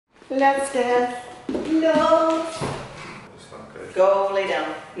Let's get no. That's not good. Go lay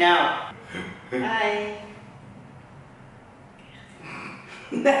down now. Hi.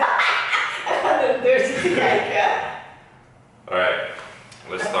 Dirty kijken. Alright,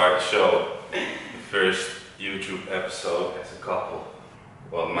 let's start the show. The first YouTube episode as a couple.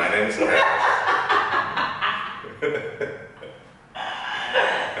 Well, my name is Kaz.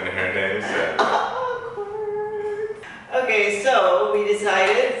 And her name is Sandra. Okay, so we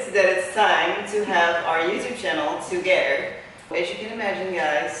decided that it's time to have our YouTube channel together. As you can imagine,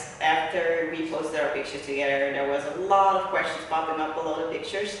 guys, after we posted our pictures together, there was a lot of questions popping up below the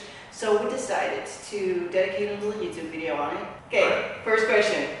pictures. So we decided to dedicate a little YouTube video on it. Okay, right. First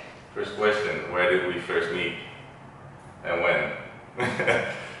question. First question, where did we first meet? And when?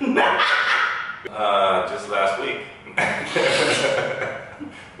 Just last week.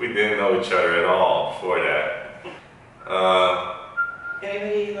 We didn't know each other at all before that.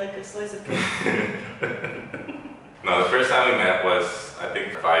 Anybody like a slice of cake? No, the first time we met was, I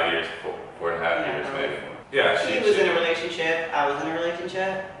think, 5 years, 4.5 years maybe. Yeah, she was in a relationship, I was in a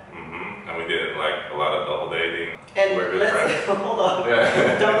relationship. And we did like a lot of double dating. And we're good friends. Hold on.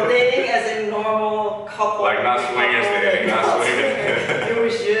 Yeah. Double dating as in normal couple. Like not swingers dating, not swingers. It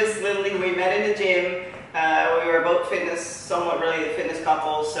was just literally, we met in the gym. We were both somewhat related fitness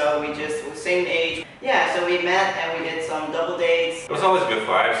couples, so we just were same age. Yeah, so we met and we did some double dates. It was always good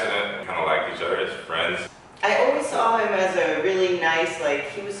vibes and kind of liked each other as friends. I always saw him as a really nice, like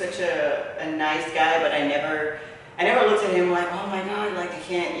he was such a nice guy, but I never looked at him like, oh my god, like I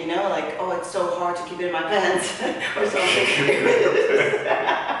can't, you know, like, oh, it's so hard to keep it in my pants or something.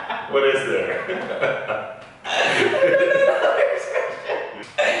 What is there?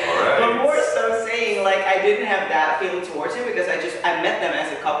 Alright. But more so saying, like, I didn't have that feeling towards him because I met them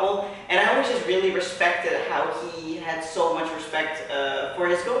as a couple, and I always just really respected how he had so much respect for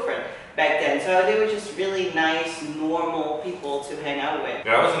his girlfriend back then. So they were just really nice, normal people to hang out with.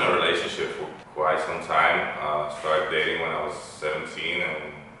 Yeah, I was in a relationship for quite some time. Started dating when I was 17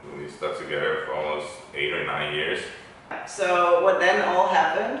 and we stuck together for almost 8 or 9 years. So what then all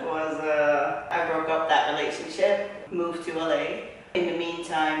happened was I broke up that relationship, moved to LA. In the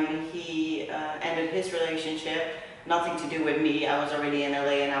meantime, he ended his relationship. Nothing to do with me. I was already in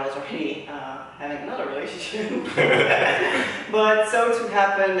LA and I was already having another relationship. But so to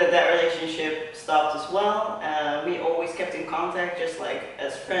happen that relationship stopped as well. We always kept in contact, just like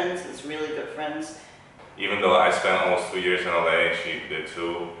as friends, as really good friends. Even though I spent almost 2 years in LA, and she did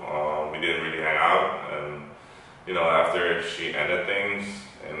too. We didn't really hang out, and you know, after she ended things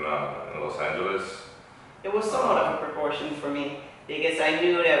in Los Angeles, it was somewhat of a precaution for me. Because I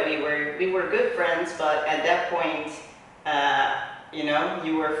knew that we were good friends, but at that point, you know,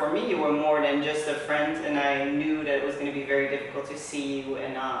 for me, you were more than just a friend, and I knew that it was going to be very difficult to see you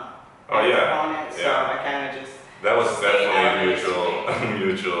and on it. So I kind of just. That was definitely a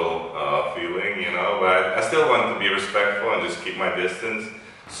mutual feeling, you know. But I still wanted to be respectful and just keep my distance.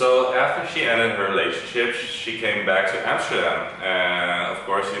 So after she ended her relationship, she came back to Amsterdam, and of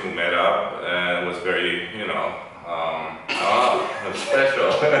course, we met up, and it was very, you know.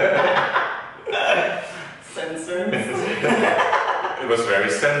 Special. Censored. It was very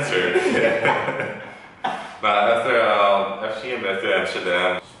censored. But after she moved to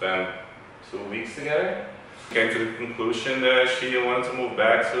Amsterdam, spent 2 weeks together. Came to the conclusion that she wanted to move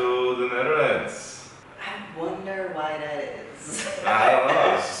back to the Netherlands. I wonder why that is. I don't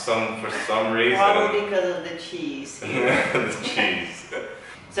know. For some reason. Probably because of the cheese. The cheese.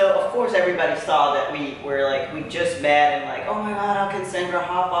 So of course everybody saw that we just met and like, oh my god, how can Sandra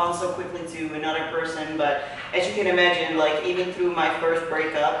hop on so quickly to another person? But as you can imagine, like even through my first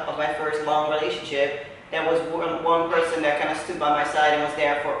breakup of my first long relationship, there was one person that kind of stood by my side and was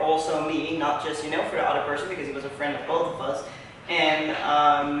there for also me, not just, you know, for the other person because he was a friend of both of us. And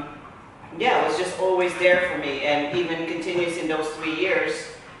yeah, it was just always there for me, and even continues in those 3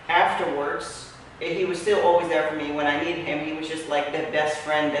 years afterwards. He was still always there for me when I needed him. He was just like the best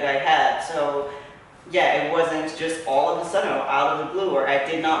friend that I had. So yeah, it wasn't just all of a sudden or out of the blue, or I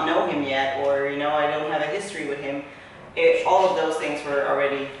did not know him yet, or you know, I don't have a history with him. All of those things were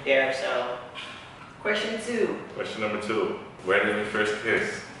already there. So question 2. Question number 2. Where did we first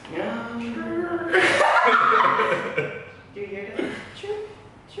kiss? Yeah. Do you hear that? Chirp,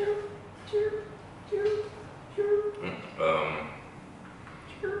 chirp, chirp, chirp, chirp.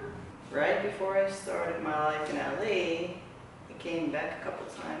 Right before I started my life in LA, I came back a couple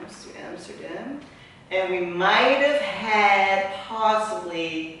times to Amsterdam, and we might have had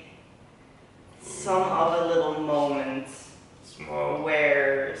possibly some of a little moment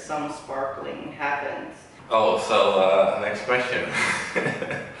where some sparkling happened. Oh, so next question.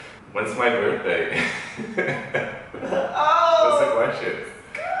 When's my birthday? Oh! That's the question.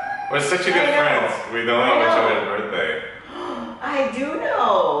 We're such a good friends. We don't know each other's birthday. I do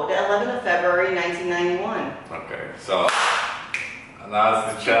know. The 11th of February, 1991. Okay, so now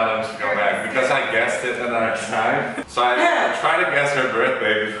it's the challenge to go back because I guessed it another time. So I tried to guess her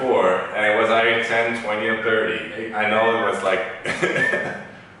birthday before, and it was either 10, 20, or 30. I know it was like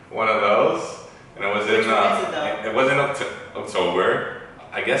one of those, and it was in October.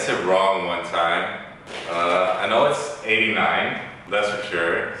 I guessed it wrong one time. I know it's 89. That's for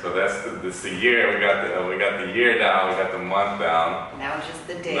sure. So that's the year. We got the year down. We got the month down. Now just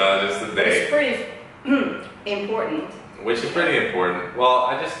the date. No, just the date. It's pretty important. Which is pretty important. Well,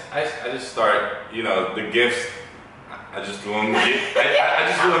 I just start. You know, the gifts. I just do them. I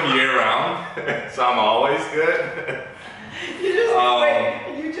just do them year round. So I'm always good.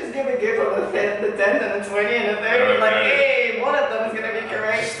 You just give a gift on the 10th, the 20th, and the 30th. Like, hey, one of them is gonna be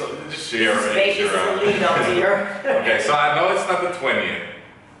correct. Just year round. This is the lead up to your. Okay, so I know it's not the 20th.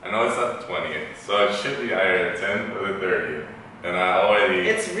 I know it's not the 20th. So it should be either the 10th or the 30th. And I already.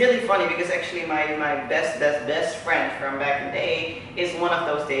 It's really funny because actually my best friend from back in the day is one of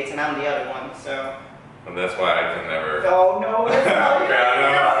those dates, and I'm the other one. So. And that's why I can never. Oh no, it's not. Okay,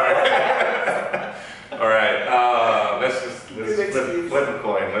 all right. Let's flip a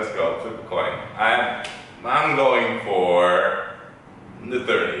coin. Let's go. Flip a coin. I'm going for the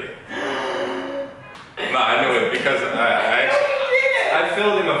 30th. No, I knew it because I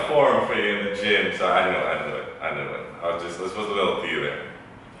filled in a form for you in the gym, so I knew it. This was a little theater.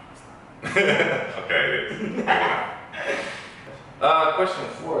 Okay, it is. Question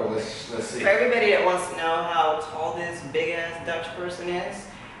 4. Let's see. For everybody that wants to know how tall this big ass Dutch person is,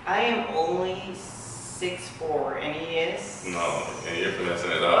 I am only 6'4", and he is. No, and you're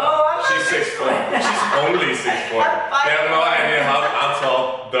finessing it up. Oh, she's 6'4". She's only 6'4". They have no idea how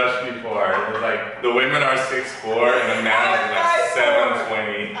tall Dutch people are. It's like the women are 6'4", and the man is like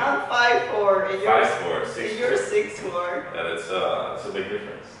 7'20". I'm 5'4", and you're 6'4". Yeah, it's a big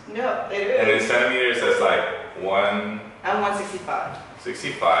difference. No, it is. And in centimeters, that's like one. I'm 165.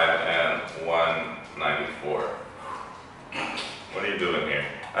 65 and 194. What are you doing here?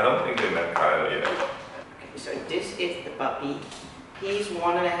 I don't think they met Kyle yet. Okay, so this is the puppy. He's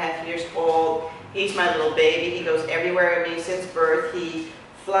 1.5 years old. He's my little baby. He goes everywhere with me since birth. He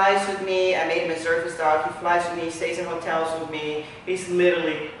flies with me. I made him a service dog. He flies with me, stays in hotels with me. He's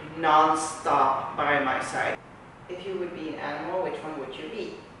literally non-stop by my side. If you would be an animal, which one would you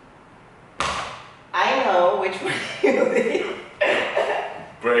be? I know which one you would be.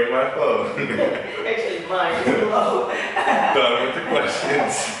 Break my phone. Actually, mine is low. Done with the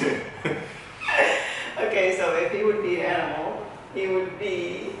questions. Okay, so if he would be an animal, he would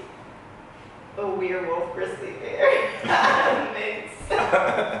be a werewolf grizzly bear. Mix.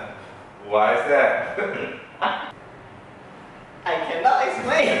 Why is that? I cannot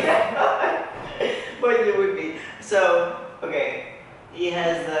explain that, but you would be. So, okay, he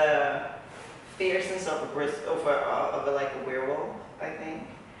has the fierceness of a werewolf, I think,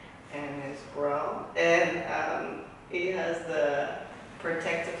 and his growl, and he has the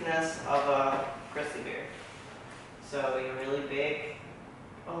protectiveness of a grizzly bear. So you're really big.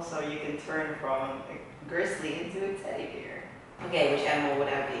 Also, you can turn from a grizzly into a teddy bear. Okay, which animal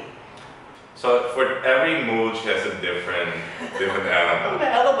would I be? So for every mood, she has a different animal. What the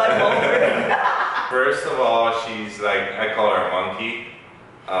hell am I over? First of all, she's like, I call her a monkey.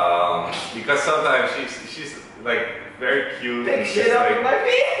 Because sometimes she's like very cute. Big shit up in my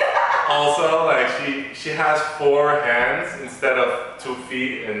feet. Also, like she has 4 hands instead of 2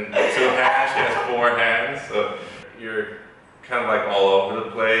 feet and 2 hands. She has 4 hands. So you're kind of like all over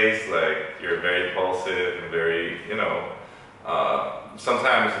the place. Like you're very impulsive and very,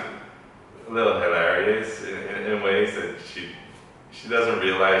 sometimes a little hilarious in ways that she doesn't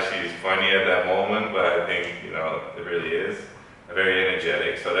realize she's funny at that moment. But I think it really is. Very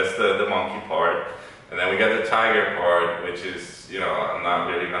energetic, so that's the monkey part, and then we got the tiger part, which is I'm not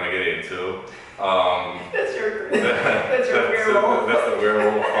really gonna get into. That's your werewolf. That's the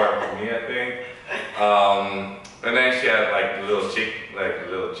werewolf part for me, I think. And then she had like a little chick.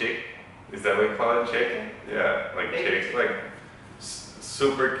 Is that what you call it, chick? Yeah, like chicks, like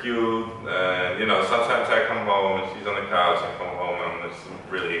super cute. Sometimes I come home and she's on the couch. I come home and I'm just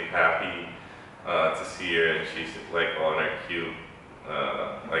really happy to see her, and she's like all in her cute,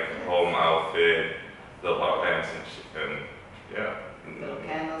 like home outfit, little hot pants and yeah. Little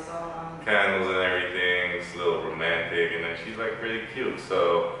candles on. Candles and everything. It's a little romantic, and then she's like really cute.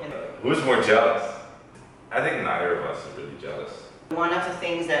 So, who's more jealous? I think neither of us is really jealous. One of the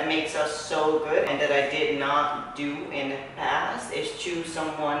things that makes us so good and that I did not do in the past is choose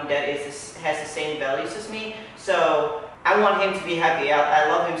someone that has the same values as me. So I want him to be happy. I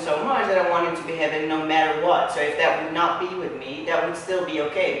love him so much that I want him to be happy no matter what. So if that would not be with me, that would still be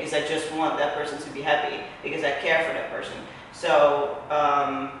okay because I just want that person to be happy because I care for that person. So,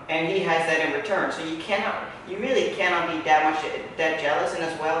 and he has that in return. So you really cannot be that jealous. And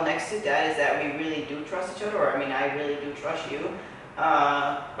as well, next to that is that we really do trust each other. Or I mean, I really do trust you.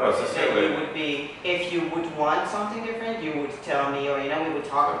 That you would be, if you would want something different, you would tell me, or we would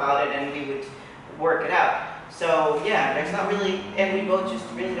talk about it and we would work it out. So yeah, there's not really, and we both just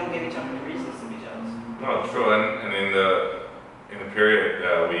really don't give each other reasons to be jealous. No, true. And in the period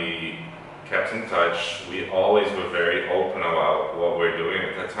that we kept in touch, we always were very open about what we're doing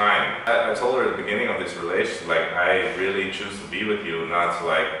at that time. I told her at the beginning of this relationship, like, I really choose to be with you, not to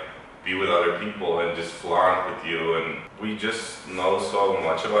like be with other people and just flaunt with you. And we just know so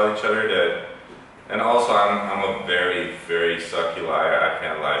much about each other that, and also I'm a very, very sucky liar. I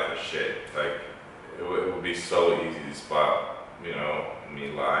can't lie for shit. Like, it would be so easy to spot, me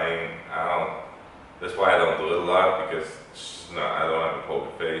lying. That's why I don't do it a lot, because I don't have a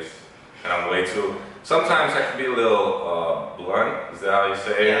poker face. And I'm way too, sometimes I can be a little blunt, is that how you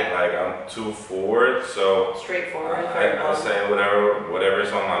say it? Like, I'm too forward, so straightforward. I say whatever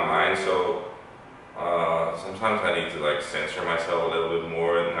is on my mind, so sometimes I need to like censor myself a little bit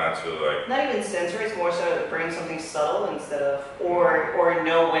more and not to like... Not even censor, it's more so to bring something subtle instead of, or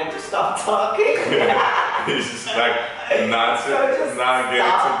know when to stop talking. It's just like not get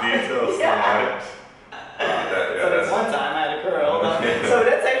into details so much. That's one time I had a girl. So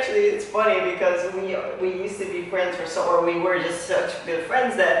that's actually, it's funny because we used to be friends or we were just such good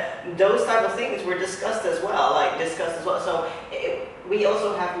friends that those type of things were discussed as well. So we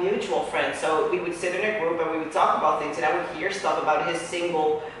also have mutual friends. So we would sit in a group and we would talk about things, and I would hear stuff about his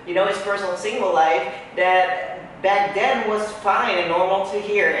his personal single life that back then was fine and normal to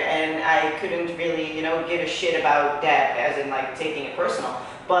hear, and I couldn't really, give a shit about that, as in like taking it personal.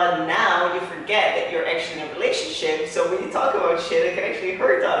 But now you forget that you're actually in a relationship, so when you talk about shit, it can actually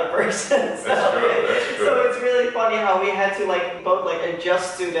hurt the other person. So, that's true. So it's really funny how we had to both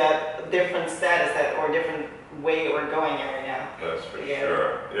adjust to that different status or different way we're going in right now. That's for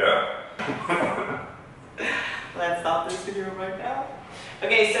sure. Yeah. Let's stop this video right now.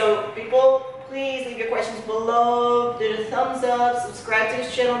 Okay, so people, please leave your questions below. Do the thumbs up. Subscribe to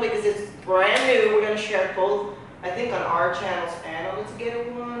this channel because it's brand new. We're gonna share both, I think, on our channels and on the Together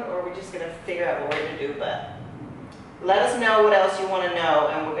one, or we're just gonna figure out what we're gonna do. But let us know what else you want to know,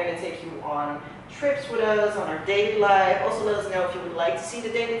 and we're gonna take you on trips with us, on our daily life. Also, let us know if you would like to see the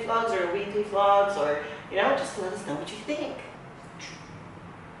daily vlogs or weekly vlogs, or just let us know what you think.